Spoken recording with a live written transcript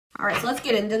All right, so let's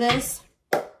get into this.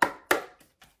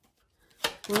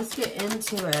 Let's get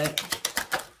into it.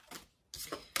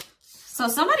 So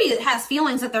somebody has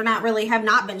feelings that they're not really, have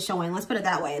not been showing. Let's put it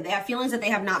that way. They have feelings that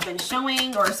they have not been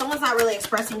showing, or someone's not really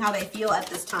expressing how they feel at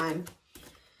this time.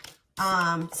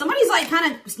 Somebody's like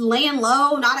kind of laying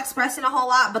low, not expressing a whole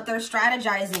lot, but they're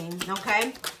strategizing,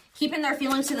 okay? Keeping their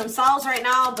feelings to themselves right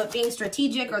now, but being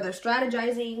strategic, or they're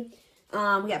strategizing.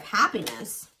 We have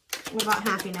happiness. What about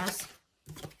happiness?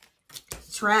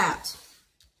 Trapped.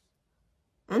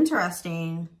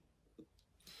 Interesting.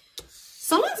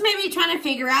 Someone's maybe trying to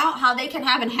figure out how they can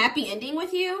have a happy ending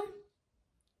with you,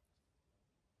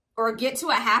 or get to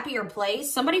a happier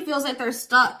place. Somebody feels like they're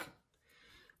stuck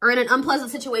or in an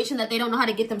unpleasant situation that they don't know how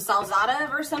to get themselves out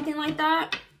of, or something like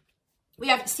that. We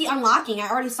have, see, unlocking. I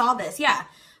already saw this. Yeah.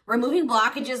 Removing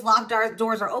blockages, locked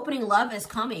doors are opening. Love is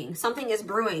coming. Something is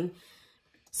brewing.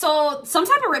 So some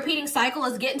type of repeating cycle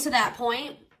is getting to that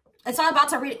point. It's not about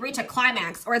to reach a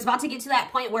climax, or it's about to get to that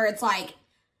point where it's like,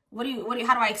 how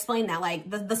do I explain that? Like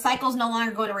the cycle's no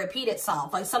longer going to repeat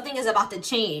itself. Like something is about to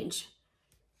change.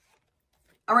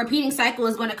 A repeating cycle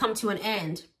is going to come to an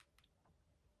end,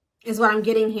 is what I'm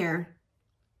getting here.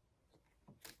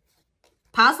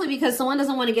 Possibly because someone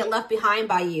doesn't want to get left behind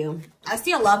by you. I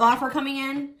see a love offer coming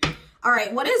in. All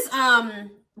right, what is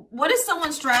someone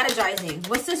strategizing?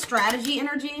 What's this strategy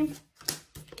energy?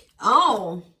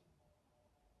 Oh.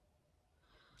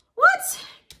 What?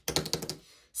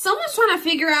 Someone's trying to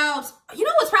figure out, you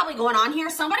know what's probably going on here?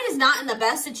 Somebody is not in the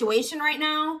best situation right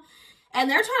now, and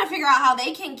they're trying to figure out how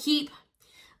they can keep,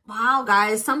 wow,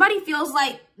 guys, somebody feels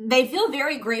like they feel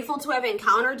very grateful to have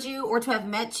encountered you or to have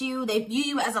met you. They view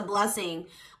you as a blessing.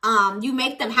 You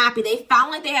make them happy. They found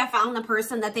like they have found the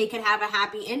person that they could have a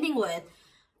happy ending with.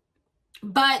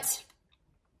 But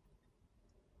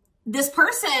this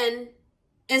person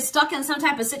is stuck in some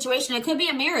type of situation. It could be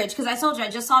a marriage, because I told you I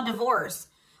just saw divorce,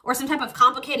 or some type of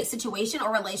complicated situation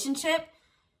or relationship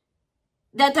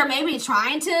that they're maybe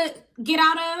trying to get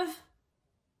out of,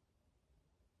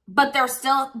 but they're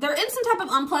in some type of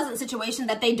unpleasant situation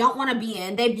that they don't want to be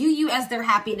in. They view you as their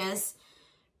happiness.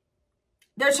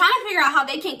 They're trying to figure out how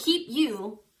they can keep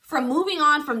you from moving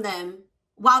on from them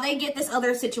while they get this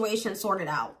other situation sorted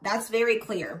out. That's very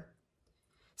clear.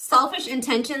 Selfish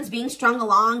intentions being strung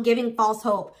along, giving false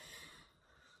hope.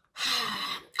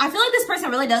 I feel like this person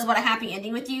really does want a happy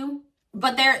ending with you,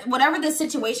 but whatever the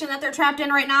situation that they're trapped in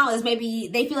right now is, maybe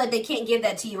they feel like they can't give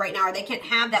that to you right now, or they can't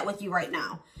have that with you right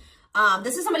now.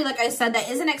 This is somebody, like I said, that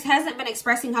hasn't been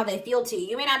expressing how they feel to you.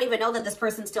 You may not even know that this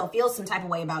person still feels some type of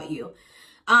way about you.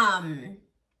 How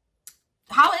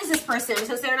is this person?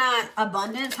 Since they're not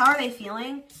abundant, how are they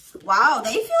feeling? Wow,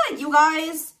 they feel like you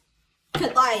guys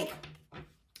could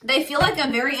they feel like a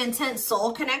very intense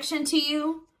soul connection to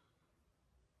you.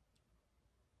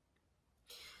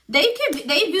 They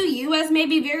view you as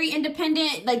maybe very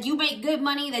independent, like you make good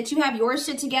money, that you have your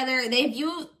shit together. They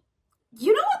view,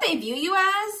 you know what they view you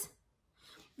as?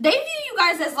 They view you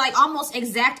guys as like almost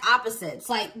exact opposites.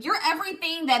 Like you're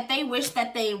everything that they wish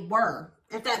that they were,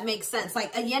 if that makes sense.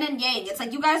 Like a yin and yang. It's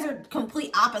like you guys are complete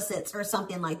opposites or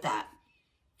something like that.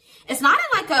 It's not in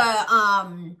like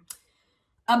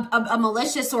a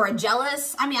malicious or a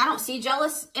jealous. I mean, I don't see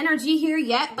jealous energy here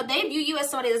yet, but they view you as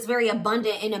somebody that's very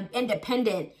abundant and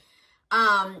independent.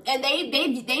 And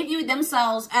they view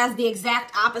themselves as the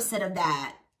exact opposite of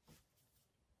that.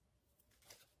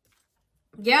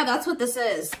 Yeah, that's what this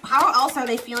is. How else are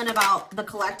they feeling about the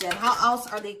collective? How else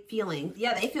are they feeling?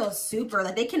 Yeah, they feel super,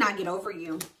 like they cannot get over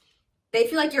you. They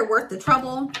feel like you're worth the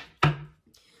trouble.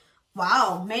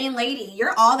 Wow, main lady,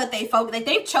 you're all that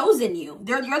they've chosen you.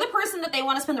 You're the person that they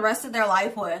want to spend the rest of their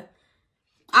life with.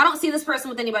 I don't see this person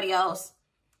with anybody else.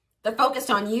 They're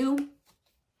focused on you.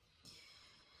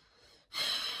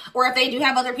 Or if they do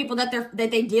have other people that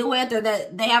they deal with or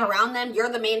that they have around them,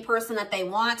 you're the main person that they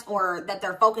want or that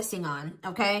they're focusing on,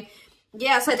 okay?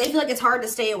 Yeah, so they feel like it's hard to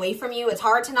stay away from you. It's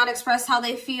hard to not express how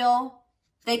they feel.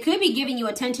 They could be giving you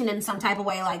attention in some type of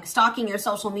way, like stalking your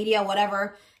social media,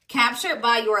 whatever. Captured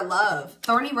by your love.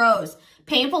 Thorny rose.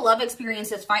 Painful love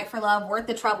experiences. Fight for love. Worth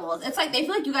the trouble. It's like they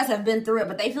feel like you guys have been through it,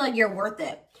 but they feel like you're worth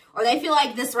it. Or they feel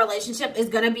like this relationship is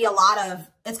going to be a lot of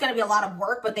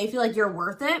work, but they feel like you're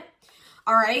worth it.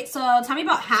 All right, so tell me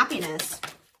about happiness.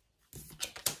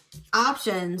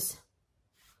 Options.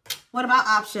 What about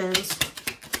options?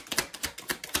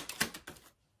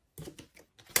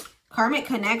 Karmic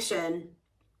connection.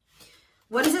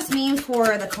 What does this mean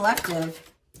for the collective?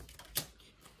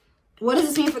 What does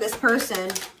this mean for this person?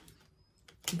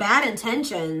 Bad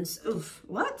intentions. Oof,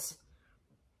 what?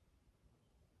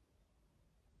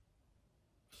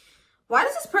 Why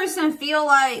does this person feel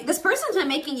like this person's been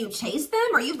making you chase them,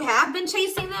 or you have been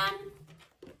chasing them?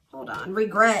 Hold on.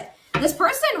 Regret. This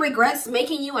person regrets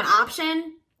making you an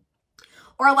option,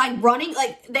 or like running,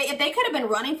 like if they could have been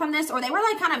running from this, or they were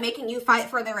like kind of making you fight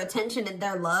for their attention and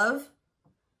their love.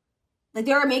 Like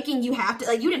they were making you have to,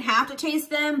 like you didn't have to chase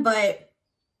them, but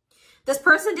this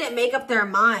person didn't make up their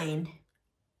mind.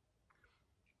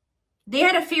 They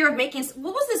had a fear of making,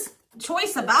 what was this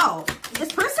choice about?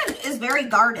 This person is very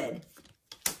guarded.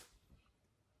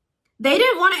 They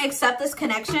didn't want to accept this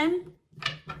connection.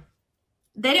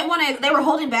 They didn't want to, they were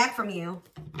holding back from you.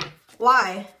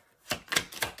 Why?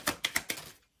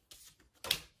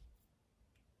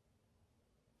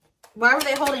 Why were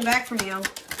they holding back from you?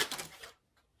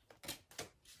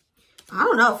 I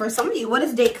don't know. For some of you, what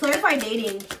is date? Clarify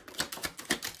dating.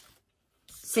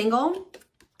 Single?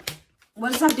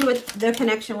 What does that have to do with their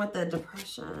connection with the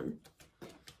depression?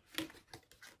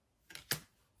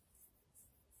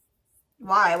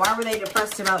 Why? Why were they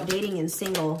depressed about dating and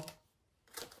single?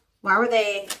 Why were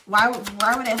they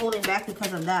holding back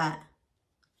because of that?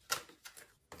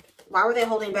 Why were they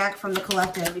holding back from the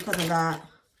collective because of that?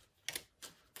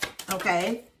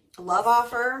 Okay. Love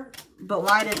offer. But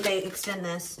why didn't they extend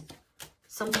this?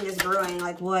 Something is brewing.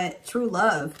 Like what? True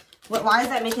love. What? Why is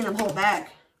that making them hold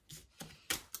back?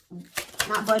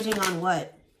 Not budging on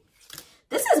what?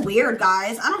 This is weird,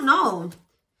 guys. I don't know.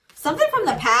 Something from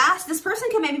the past. This person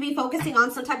could maybe be focusing on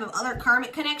some type of other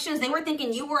karmic connections. They were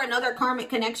thinking you were another karmic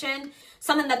connection.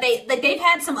 Something that they've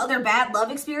had some other bad love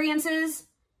experiences.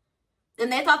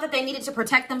 And they thought that they needed to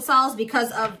protect themselves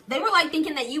because of, they were like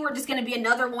thinking that you were just going to be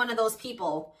another one of those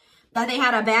people that they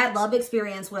had a bad love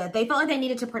experience with. They felt like they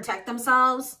needed to protect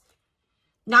themselves.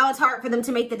 Now it's hard for them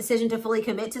to make the decision to fully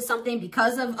commit to something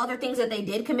because of other things that they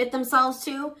did commit themselves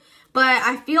to. But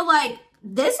I feel like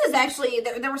this is actually,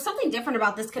 there was something different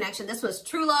about this connection. This was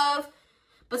true love.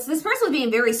 But this person was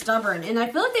being very stubborn. And I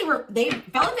feel like they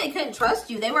felt like they couldn't trust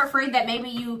you. They were afraid that maybe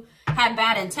you had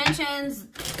bad intentions.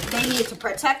 They needed to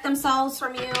protect themselves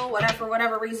from you, for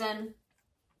whatever reason.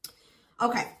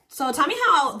 Okay, so tell me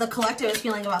how the collective is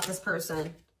feeling about this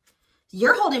person.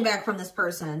 You're holding back from this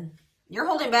person. You're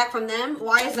holding back from them.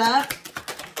 Why is that?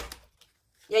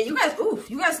 Yeah, you guys,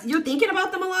 you're thinking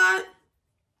about them a lot.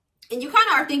 And you kind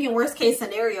of are thinking worst case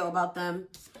scenario about them.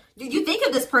 You think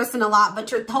of this person a lot,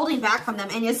 but you're holding back from them.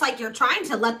 And it's like you're trying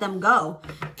to let them go.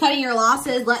 Cutting your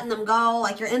losses, letting them go.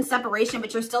 Like you're in separation,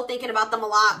 but you're still thinking about them a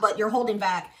lot, but you're holding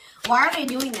back. Why are they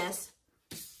doing this?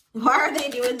 Why are they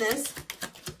doing this?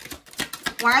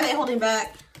 Why are they holding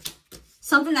back?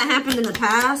 Something that happened in the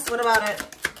past. What about it?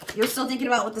 You're still thinking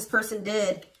about what this person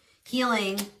did.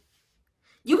 Healing.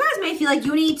 You guys may feel like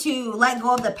you need to let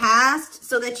go of the past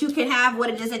so that you can have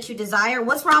what it is that you desire.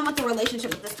 What's wrong with the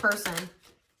relationship with this person?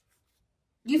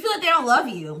 You feel like they don't love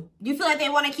you. You feel like they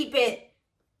want to keep it.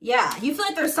 Yeah. You feel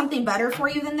like there's something better for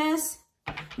you than this.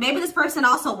 Maybe this person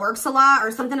also works a lot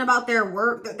or something about their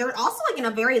work. They're also like in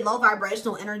a very low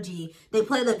vibrational energy. They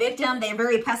play the victim. They're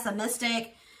very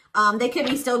pessimistic. They could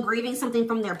be still grieving something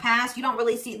from their past. You don't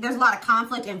really see, there's a lot of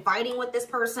conflict and fighting with this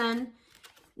person.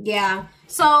 Yeah.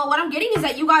 So what I'm getting is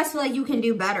that you guys feel like you can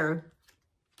do better.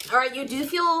 All right. You do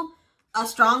feel a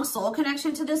strong soul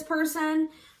connection to this person,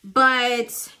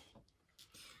 but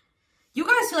you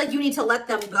guys feel like you need to let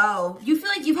them go. You feel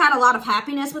like you've had a lot of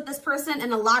happiness with this person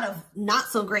and a lot of not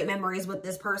so great memories with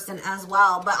this person as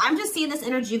well. But I'm just seeing this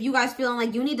energy of you guys feeling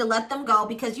like you need to let them go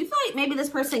because you feel like maybe this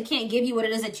person can't give you what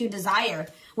it is that you desire,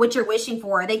 what you're wishing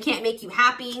for. They can't make you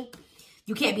happy.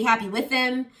 You can't be happy with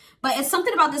them. But it's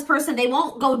something about this person. They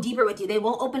won't go deeper with you. They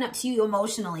won't open up to you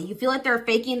emotionally. You feel like they're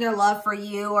faking their love for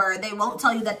you, or they won't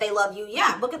tell you that they love you.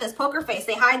 Yeah, look at this poker face.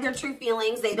 They hide their true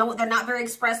feelings. They're not very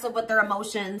expressive with their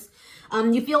emotions.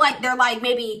 You feel like they're like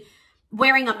maybe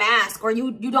wearing a mask, or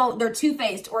they're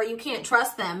two-faced, or you can't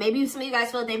trust them. Maybe some of you guys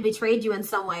feel like they've betrayed you in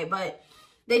some way, but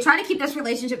they try to keep this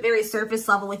relationship very surface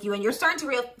level with you, and you're starting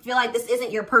to feel like this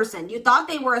isn't your person. You thought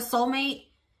they were a soulmate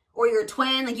or your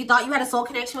twin, like you thought you had a soul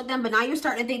connection with them, but now you're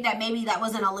starting to think that maybe that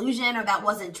was an illusion or that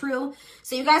wasn't true.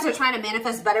 So you guys are trying to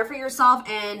manifest better for yourself,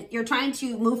 and you're trying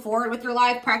to move forward with your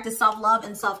life, practice self-love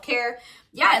and self-care.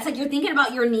 Yeah, it's like you're thinking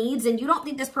about your needs and you don't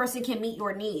think this person can meet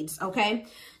your needs, okay?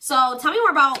 So tell me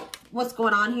more about what's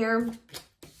going on here.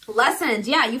 Lessons.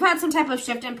 Yeah, you've had some type of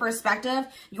shift in perspective.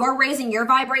 You're raising your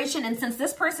vibration, and since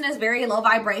this person is very low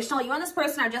vibrational, you and this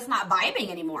person are just not vibing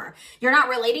anymore. You're not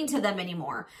relating to them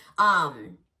anymore.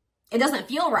 It doesn't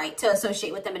feel right to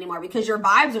associate with them anymore because your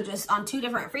vibes are just on two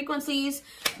different frequencies.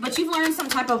 But you've learned some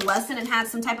type of lesson and had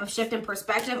some type of shift in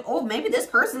perspective. Oh, maybe this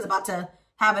person's about to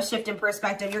have a shift in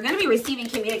perspective. You're going to be receiving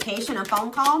communication, a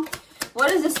phone call.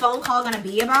 What is this phone call going to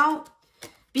be about?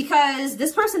 because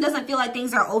this person doesn't feel like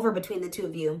things are over between the two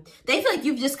of you. They feel like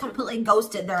you've just completely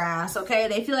ghosted their ass, okay?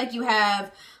 They feel like you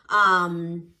have,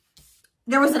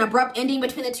 there was an abrupt ending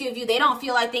between the two of you. They don't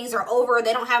feel like things are over.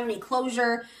 They don't have any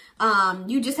closure.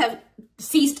 You just have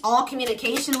ceased all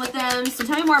communication with them. So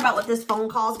tell me more about what this phone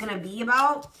call is going to be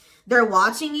about. They're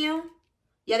watching you.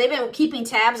 Yeah, they've been keeping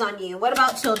tabs on you. What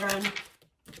about children?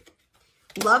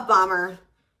 Love bomber.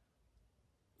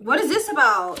 What is this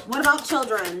about? What about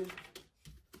children?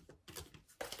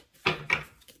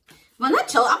 Well, not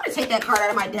children. I'm going to take that card out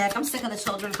of my deck. I'm sick of the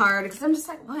children card because I'm just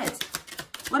like, what?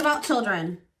 What about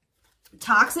children?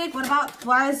 Toxic? What about,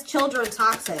 why is children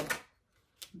toxic?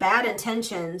 Bad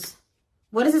intentions.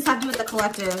 What does this have to do with the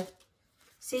collective?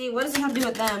 See, what does it have to do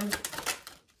with them?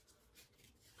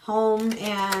 Home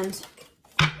and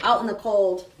out in the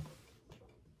cold.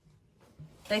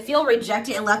 They feel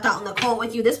rejected and left out in the cold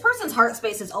with you. This person's heart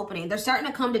space is opening. They're starting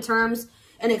to come to terms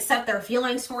and accept their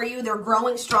feelings for you. They're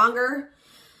growing stronger.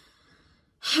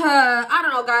 I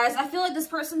don't know, guys. I feel like this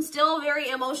person's still very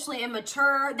emotionally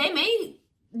immature. They may,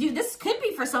 dude, this could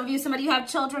be for some of you, somebody you have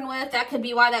children with. That could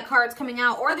be why that card's coming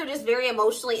out. Or they're just very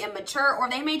emotionally immature. Or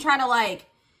they may try to, like,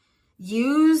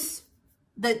 use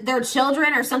their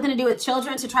children or something to do with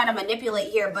children to try to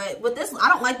manipulate here. But with this, I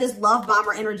don't like this love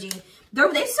bomber energy.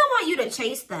 They still want you to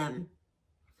chase them.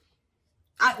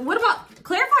 What about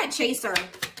clarified chaser?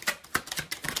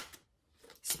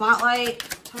 Spotlight.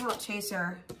 Talk about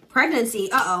chaser. Pregnancy.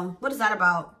 Uh-oh. What is that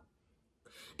about?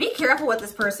 Be careful with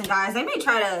this person, guys. They may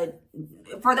try to,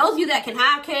 for those of you that can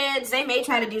have kids, they may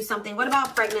try to do something. What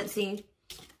about pregnancy?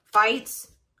 Fights.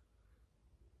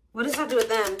 What does that do with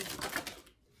them?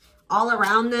 All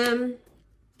around them.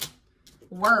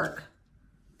 Work.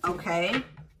 Okay.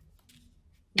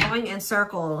 Going in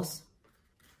circles.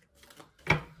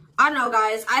 I don't know,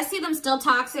 guys. I see them still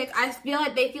toxic. I feel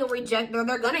like they feel rejected.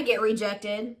 They're going to get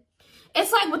rejected.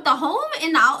 It's like with the home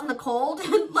and the out in the cold,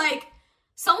 like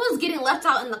someone's getting left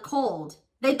out in the cold.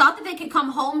 They thought that they could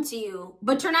come home to you,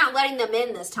 but you're not letting them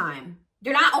in this time.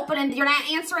 You're not opening, you're not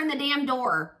answering the damn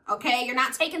door, okay? You're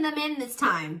not taking them in this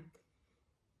time.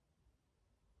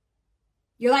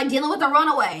 You're like dealing with a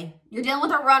runaway. You're dealing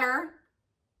with a runner,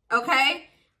 okay?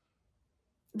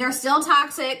 They're still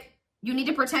toxic. You need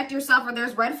to protect yourself, or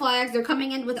there's red flags. They're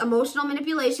coming in with emotional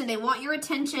manipulation. They want your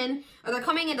attention, or they're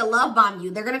coming in to love bomb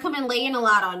you. They're going to come in laying a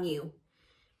lot on you.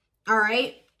 All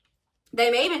right?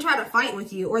 They may even try to fight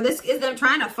with you, or this is them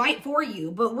trying to fight for you.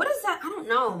 But what is that? I don't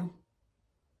know.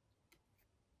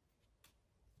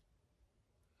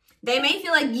 They may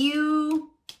feel like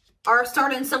you are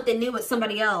starting something new with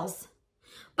somebody else.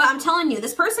 But I'm telling you,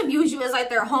 this person views you as like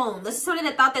their home. This is somebody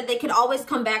that thought that they could always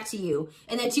come back to you.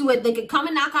 And that they could come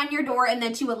and knock on your door and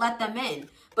that you would let them in.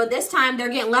 But this time, they're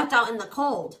getting left out in the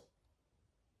cold.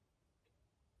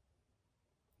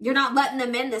 You're not letting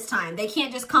them in this time. They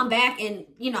can't just come back and,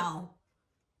 you know,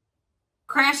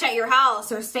 crash at your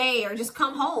house or stay or just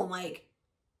come home. Like,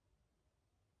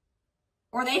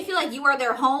 or they feel like you are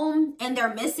their home and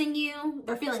they're missing you.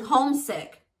 They're feeling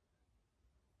homesick.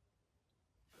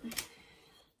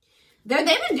 They've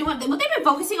been doing, what they've been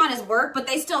focusing on is work, but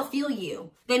they still feel you.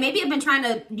 They maybe have been trying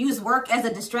to use work as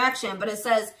a distraction, but it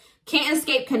says, can't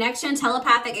escape connection,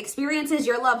 telepathic experiences,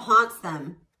 your love haunts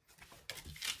them.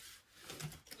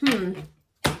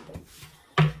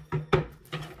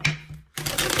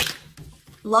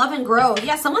 Love and grow.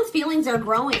 Yeah, someone's feelings are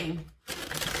growing.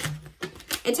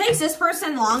 It takes this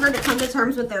person longer to come to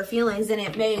terms with their feelings than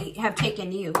it may have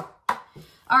taken you.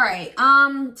 All right,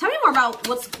 tell me more about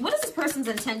what is this person's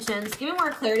intentions? Give me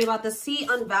more clarity about this. See,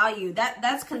 unvalued.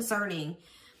 That's concerning.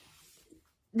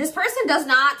 This person does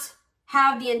not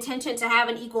have the intention to have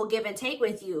an equal give and take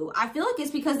with you. I feel like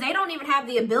it's because they don't even have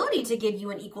the ability to give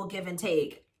you an equal give and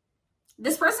take.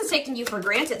 This person's taking you for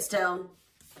granted still.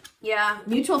 Yeah,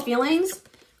 mutual feelings.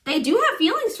 They do have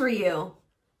feelings for you.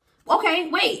 Okay,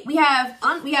 wait. We have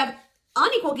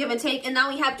unequal give and take, and now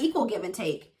we have equal give and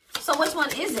take. So which one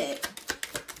is it?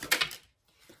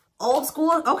 Old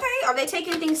school. Okay, are they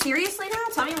taking things seriously now?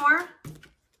 Tell me more.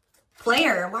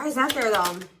 Player. Why is that there,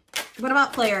 though? What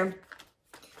about player?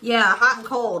 Yeah, hot and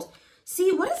cold.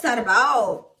 See, what is that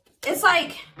about? It's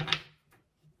like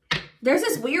there's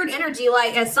this weird energy,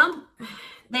 like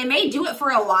they may do it for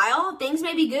a while. Things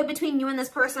may be good between you and this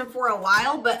person for a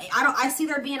while, but I see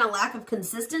there being a lack of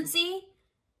consistency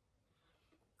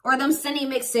or them sending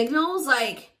mixed signals.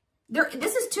 Like,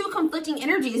 this is two conflicting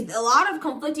energies, a lot of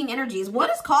conflicting energies. What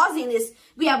is causing this?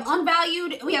 We have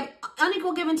unvalued, we have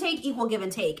unequal give and take, equal give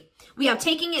and take. We have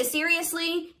taking it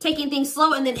seriously, taking things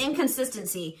slow, and then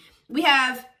inconsistency. We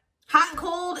have hot and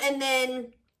cold, and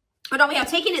then, we have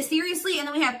taking it seriously, and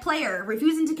then we have player,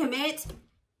 refusing to commit,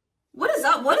 What is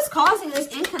up? What is causing this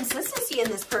inconsistency in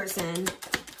this person?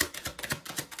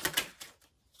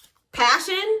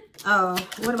 Passion? Oh,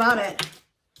 what about it?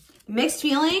 Mixed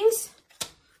feelings?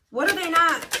 What are they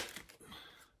not?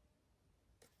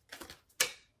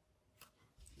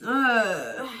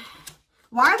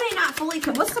 Why are they not fully...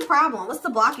 What's the problem? What's the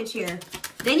blockage here?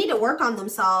 They need to work on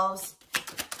themselves.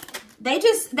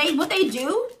 What they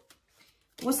do?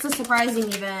 What's the surprising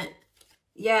event?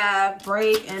 Yeah,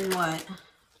 break and what?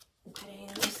 Wedding,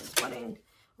 this is wedding.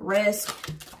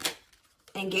 Risk.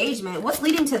 Engagement. What's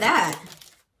leading to that?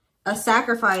 A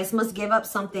sacrifice. Must give up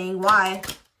something. Why?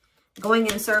 Going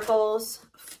in circles.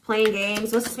 Playing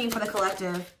games. What's this mean for the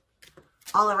collective?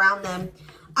 All around them.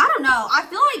 I don't know. I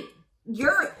feel like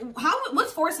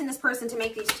what's forcing this person to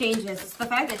make these changes? It's the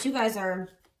fact that you guys are...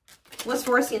 What's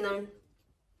forcing them?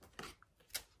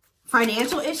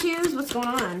 Financial issues? What's going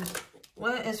on?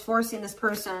 What is forcing this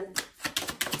person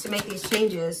to make these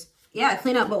changes? Yeah,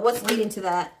 clean up, but what's leading to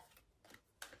that?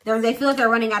 They feel like they're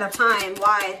running out of time.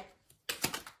 Why?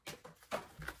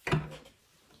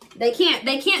 They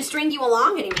can't string you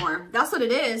along anymore. That's what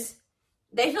it is.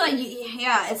 They feel like,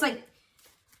 it's like,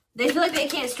 they feel like they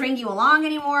can't string you along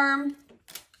anymore.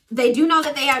 They do know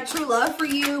that they have true love for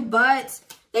you, but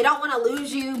they don't want to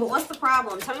lose you. But what's the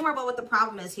problem? Tell me more about what the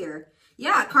problem is here.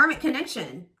 Yeah, karmic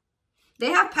connection.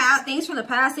 They have things from the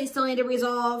past they still need to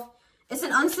resolve. It's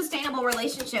an unsustainable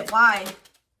relationship. Why?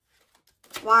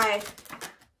 Why?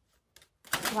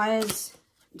 Why is...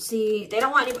 See, they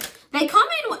don't want anybody... They come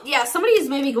in... Yeah, somebody is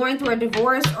maybe going through a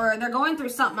divorce or they're going through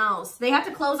something else. They have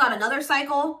to close out another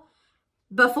cycle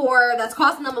before... That's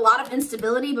causing them a lot of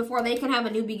instability before they can have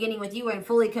a new beginning with you and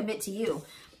fully commit to you.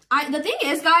 The thing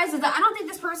is, guys, is that I don't think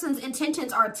this person's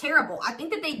intentions are terrible. I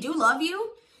think that they do love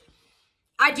you.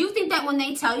 I do think that when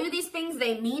they tell you these things,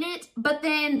 they mean it, but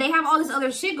then they have all this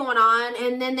other shit going on,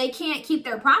 and then they can't keep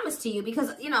their promise to you because,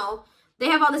 you know, they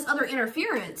have all this other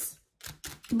interference.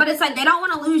 But it's like they don't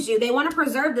want to lose you. They want to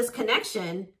preserve this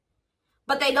connection,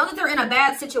 but they know that they're in a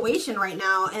bad situation right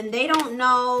now, and they don't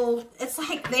know. It's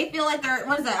like they feel like they're,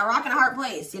 what is that, a rock and a hard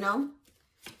place, you know?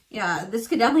 Yeah, this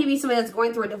could definitely be somebody that's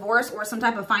going through a divorce or some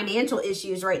type of financial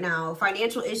issues right now.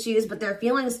 Financial issues, but their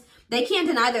feelings, they can't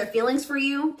deny their feelings for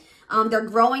you. They're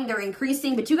growing, they're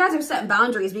increasing, but you guys are setting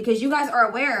boundaries because you guys are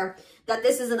aware that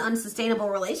this is an unsustainable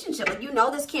relationship. Like, you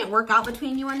know this can't work out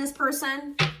between you and this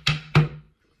person.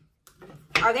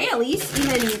 Are they at least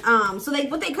even,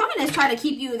 what they come in is try to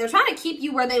keep you, they're trying to keep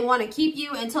you where they want to keep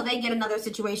you until they get another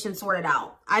situation sorted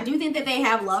out. I do think that they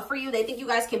have love for you. They think you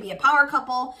guys can be a power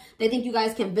couple. They think you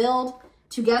guys can build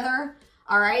together,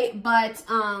 all right? But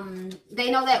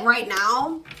they know that right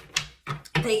now,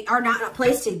 they are not in a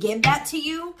place to give that to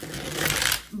you,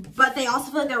 but they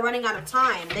also feel like they're running out of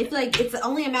time. They feel like it's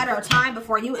only a matter of time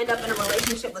before you end up in a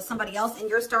relationship with somebody else and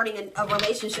you're starting a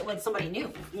relationship with somebody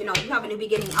new. You know, you have a new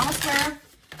beginning elsewhere.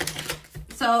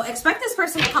 So expect this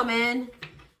person to come in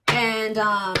and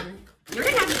you're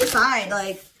going to have to decide,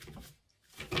 like,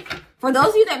 for those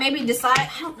of you that maybe decide,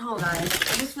 I don't know, guys.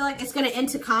 I just feel like it's going to end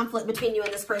to conflict between you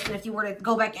and this person if you were to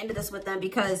go back into this with them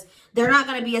because they're not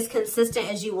going to be as consistent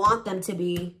as you want them to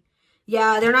be.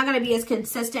 Yeah, they're not going to be as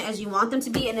consistent as you want them to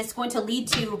be, and it's going to lead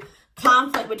to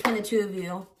conflict between the two of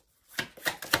you.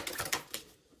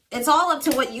 It's all up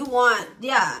to what you want.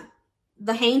 Yeah.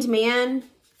 The Hanged Man.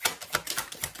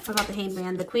 What about the Hanged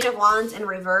Man? The Queen of Wands in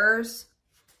reverse.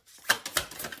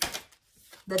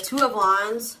 The Two of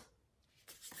Wands.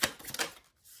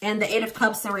 And the Eight of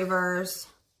Cups in reverse.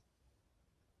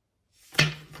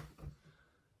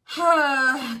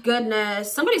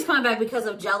 Goodness. Somebody's coming back because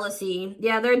of jealousy.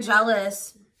 Yeah, they're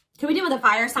jealous. Could we do with a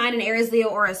fire sign, an Aries, Leo,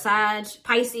 or a Sag?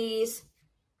 Pisces.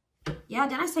 Yeah,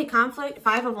 didn't I say conflict?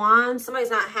 Five of Wands.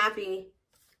 Somebody's not happy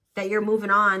that you're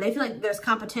moving on. They feel like there's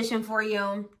competition for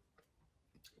you.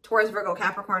 Taurus, Virgo,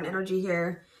 Capricorn energy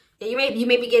here. Yeah, you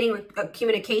may be getting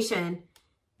communication.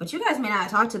 But you guys may not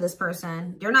talk to this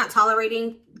person. You're not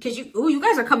tolerating because you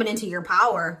guys are coming into your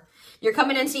power. You're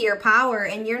coming into your power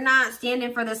and you're not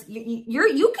standing for this.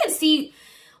 You can see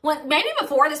when maybe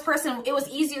before this person, it was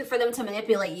easier for them to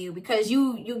manipulate you because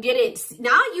you get it.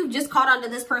 Now you've just caught on to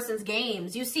this person's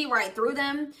games. You see right through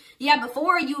them. Yeah,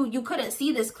 before you couldn't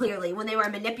see this clearly when they were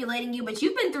manipulating you, but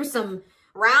you've been through some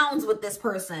rounds with this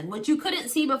person. What you couldn't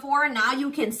see before, now you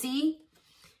can see.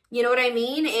 You know what I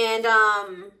mean?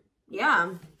 And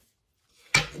yeah.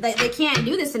 They can't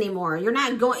do this anymore. You're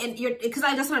not going, because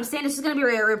that's what I'm saying. This is going to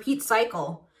be a repeat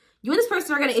cycle. You and this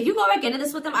person are going to, if you go back into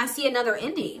this with them, I see another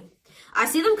ending. I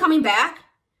see them coming back,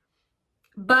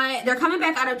 but they're coming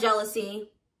back out of jealousy.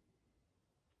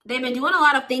 They've been doing a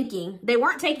lot of thinking. They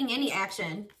weren't taking any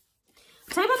action.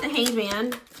 Tell me about the Hanged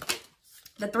Man.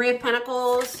 The Three of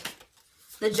Pentacles.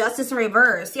 The Justice in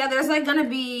reverse. Yeah, there's like going to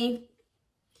be...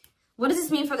 What does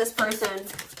this mean for this person?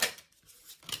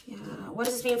 Yeah, what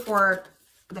does this mean for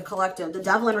the collective? The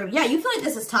Devil in reverse. Yeah, you feel like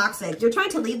this is toxic. You're trying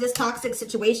to leave this toxic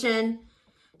situation.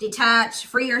 Detach.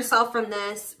 Free yourself from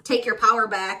this. Take your power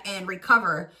back and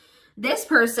recover. This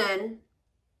person...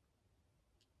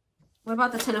 What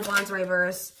about the Ten of Wands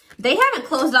reverse? They haven't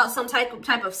closed out some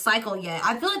type of cycle yet.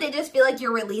 I feel like they just feel like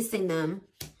you're releasing them.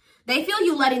 They feel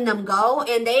you letting them go,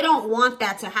 and they don't want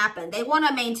that to happen. They want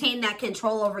to maintain that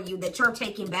control over you that you're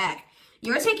taking back.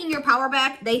 You're taking your power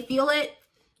back. They feel it.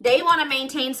 They want to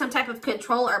maintain some type of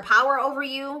control or power over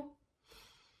you.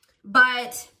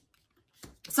 But,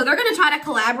 so they're going to try to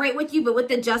collaborate with you, but with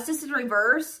the Justice in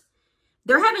reverse,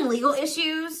 they're having legal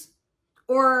issues.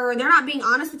 Or they're not being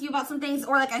honest with you about some things.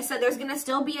 Or like I said, there's going to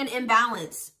still be an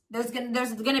imbalance. There's going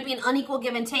to be an unequal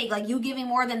give and take. Like you giving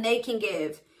more than they can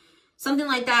give. Something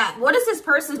like that. What is this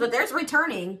person's? But there's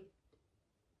returning.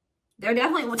 They're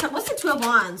definitely... What's the Two of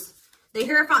Wands? The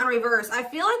Hierophant in reverse. I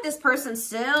feel like this person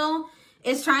still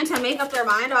is trying to make up their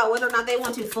mind about whether or not they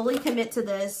want to fully commit to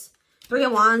this. Three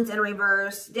of Wands in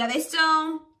reverse. Yeah, they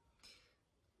still...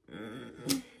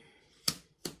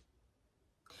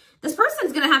 This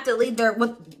person's going to have to lead their...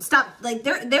 Stop. Like,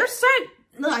 they're starting...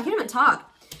 Look, I can't even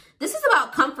talk. This is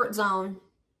about comfort zone.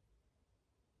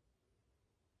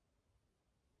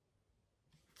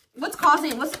 What's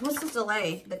causing... What's this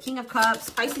delay? The King of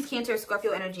Cups, Pisces, Cancer,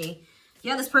 Scorpio energy.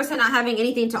 Yeah, this person not having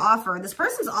anything to offer. This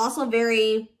person's also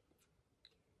very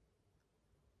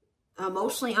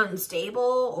emotionally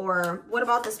unstable. Or what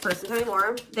about this person? Tell me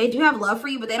more. They do have love for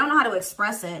you, but they don't know how to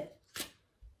express it.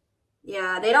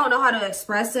 Yeah, they don't know how to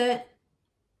express it.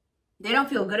 They don't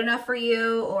feel good enough for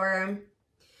you, or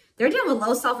they're dealing with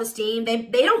low self-esteem. They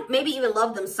don't maybe even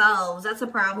love themselves. That's a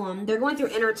problem. They're going through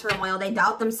inner turmoil. They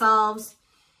doubt themselves.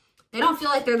 They don't feel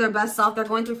like they're their best self. They're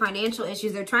going through financial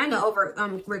issues. They're trying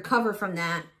to recover from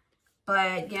that.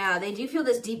 But yeah, they do feel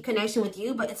this deep connection with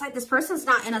you, but it's like this person's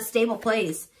not in a stable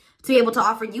place to be able to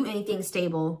offer you anything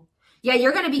stable. Yeah,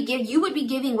 you're going to be you would be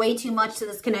giving way too much to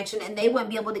this connection, and they wouldn't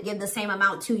be able to give the same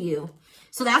amount to you.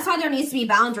 So that's why there needs to be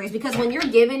boundaries, because when you're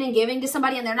giving and giving to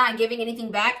somebody and they're not giving anything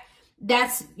back,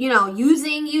 that's, you know,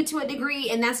 using you to a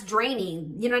degree, and that's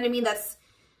draining. You know what I mean?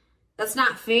 That's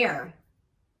not fair.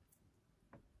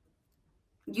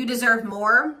 You deserve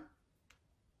more.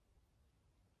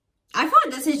 I feel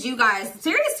like this is you guys.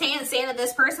 Serious saying that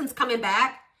this person's coming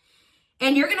back.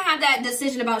 And you're going to have that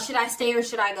decision about, should I stay or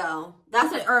should I go?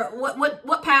 That's it. Or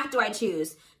what path do I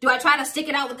choose? Do I try to stick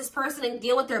it out with this person and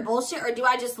deal with their bullshit? Or do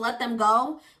I just let them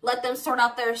go? Let them sort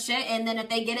out their shit. And then if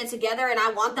they get it together and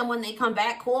I want them when they come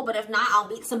back, cool. But if not, I'll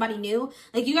meet somebody new.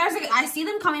 Like you guys, I see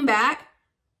them coming back.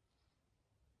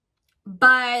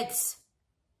 But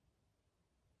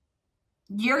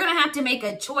you're going to have to make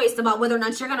a choice about whether or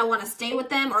not you're going to want to stay with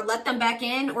them or let them back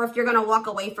in. Or if you're going to walk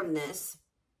away from this.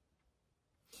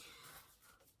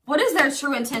 What is their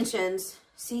true intentions?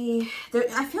 See,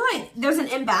 I feel like there's an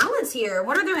imbalance here.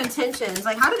 What are their intentions?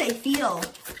 Like, how do they feel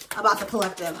about the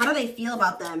collective? How do they feel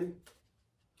about them?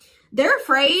 They're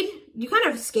afraid. You kind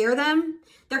of scare them.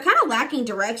 They're kind of lacking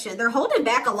direction. They're holding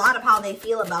back a lot of how they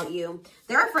feel about you.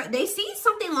 They're afraid. They see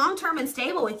something long-term and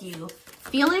stable with you.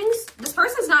 Feelings? This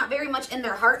person's not very much in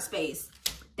their heart space.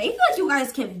 They feel like you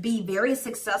guys can be very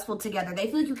successful together. They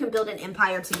feel like you can build an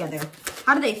empire together.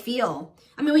 How do they feel?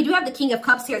 I mean, we do have the King of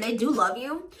Cups here. They do love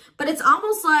you. But it's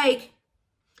almost like,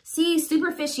 see,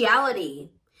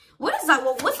 superficiality. What is that?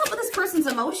 Well, what's up with this person's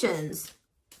emotions?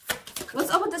 What's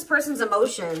up with this person's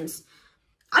emotions?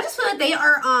 I just feel like they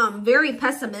are very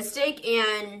pessimistic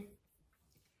and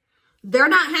they're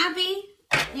not happy.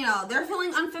 You know, they're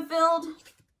feeling unfulfilled.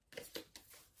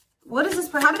 What is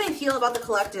this? How do they feel about the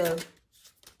collective?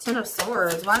 Ten of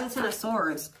Swords. Why the Ten of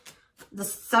Swords? The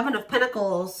Seven of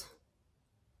Pentacles.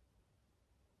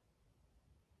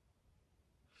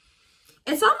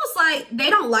 It's almost like they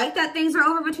don't like that things are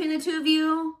over between the two of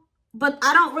you. But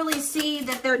I don't really see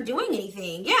that they're doing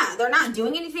anything. Yeah, they're not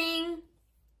doing anything.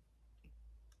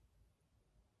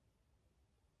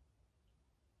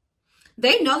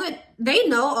 They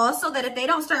know also that if they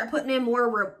don't start putting in more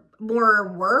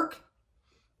work,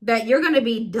 that you're going to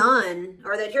be done,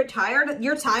 or that you're tired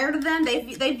of them. They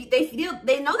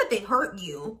know that they've hurt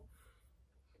you.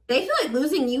 They feel like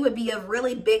losing you would be a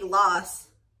really big loss.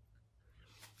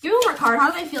 Give me one more card.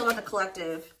 How do they feel about the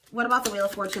collective? What about the Wheel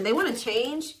of Fortune? They want to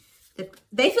change.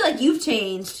 They feel like you've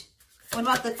changed. What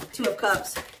about the Two of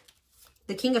Cups?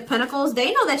 The King of Pentacles.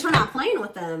 They know that you're not playing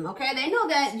with them, okay? They know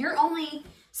that you're only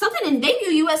something, and they view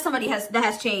you as somebody that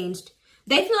has changed.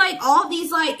 They feel like all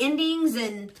these like endings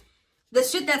and The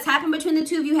shit that's happened between the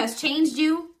two of you has changed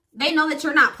you. They know that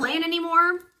you're not playing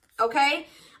anymore, okay?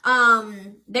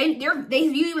 They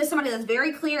view you as somebody that's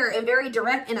very clear and very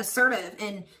direct and assertive,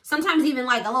 and sometimes even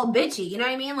like a little bitchy, you know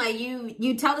what I mean? Like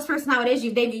you tell this person how it is.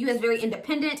 They view you as very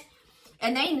independent,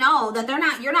 and they know that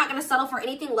you're not going to settle for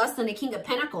anything less than the King of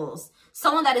Pentacles.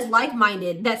 Someone that is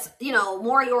like-minded, that's, you know,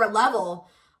 more your level,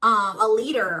 a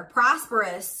leader,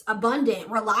 prosperous, abundant,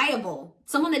 reliable,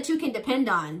 someone that you can depend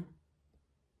on.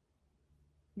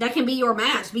 That can be your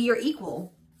match, be your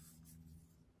equal.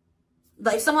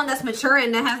 Like someone that's mature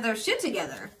and that has their shit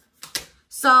together.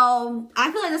 So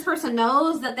I feel like this person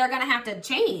knows that they're going to have to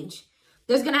change.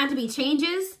 There's going to have to be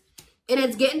changes. And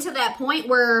it's getting to that point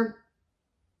where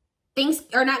things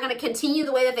are not going to continue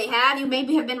the way that they have. You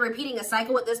maybe have been repeating a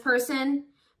cycle with this person.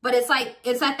 But it's like,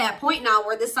 it's at that point now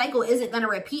where this cycle isn't going to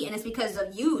repeat. And it's because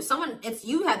of you. It's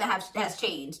you that has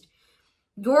changed.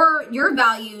 Your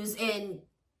values and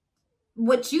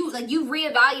what you've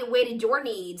reevaluated your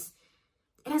needs.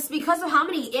 And it's because of how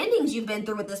many endings you've been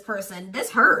through with this person. This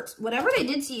hurts. Whatever they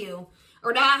did to you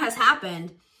or that has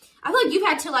happened, I feel like you've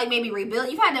had to like maybe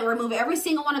rebuild. You've had to remove every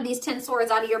single one of these 10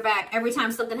 swords out of your back every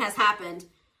time something has happened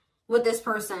with this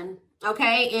person.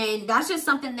 Okay? And that's just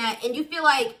something that, and you feel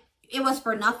like it was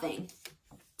for nothing.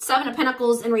 7 of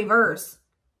Pentacles in reverse.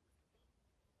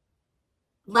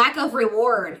 Lack of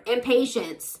reward,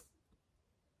 impatience,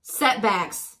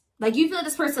 setbacks. Like you feel like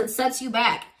this person sets you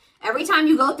back. Every time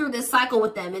you go through this cycle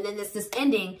with them, and then this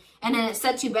ending, and then it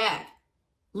sets you back.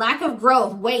 Lack of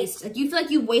growth, waste. Like you feel like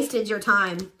you wasted your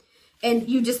time, and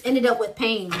you just ended up with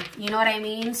pain. You know what I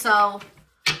mean? So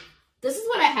this is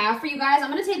what I have for you guys.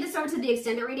 I'm going to take this over to the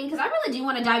extended reading because I really do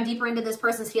want to dive deeper into this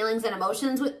person's feelings and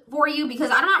emotions for you, because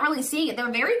I'm not really seeing it.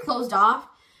 They're very closed off,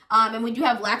 and we do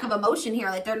have lack of emotion here.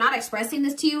 Like they're not expressing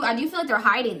this to you. I do feel like they're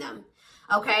hiding them.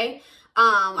 Okay?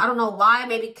 I don't know why.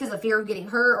 Maybe because of fear of getting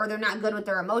hurt, or they're not good with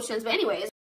their emotions. But anyways,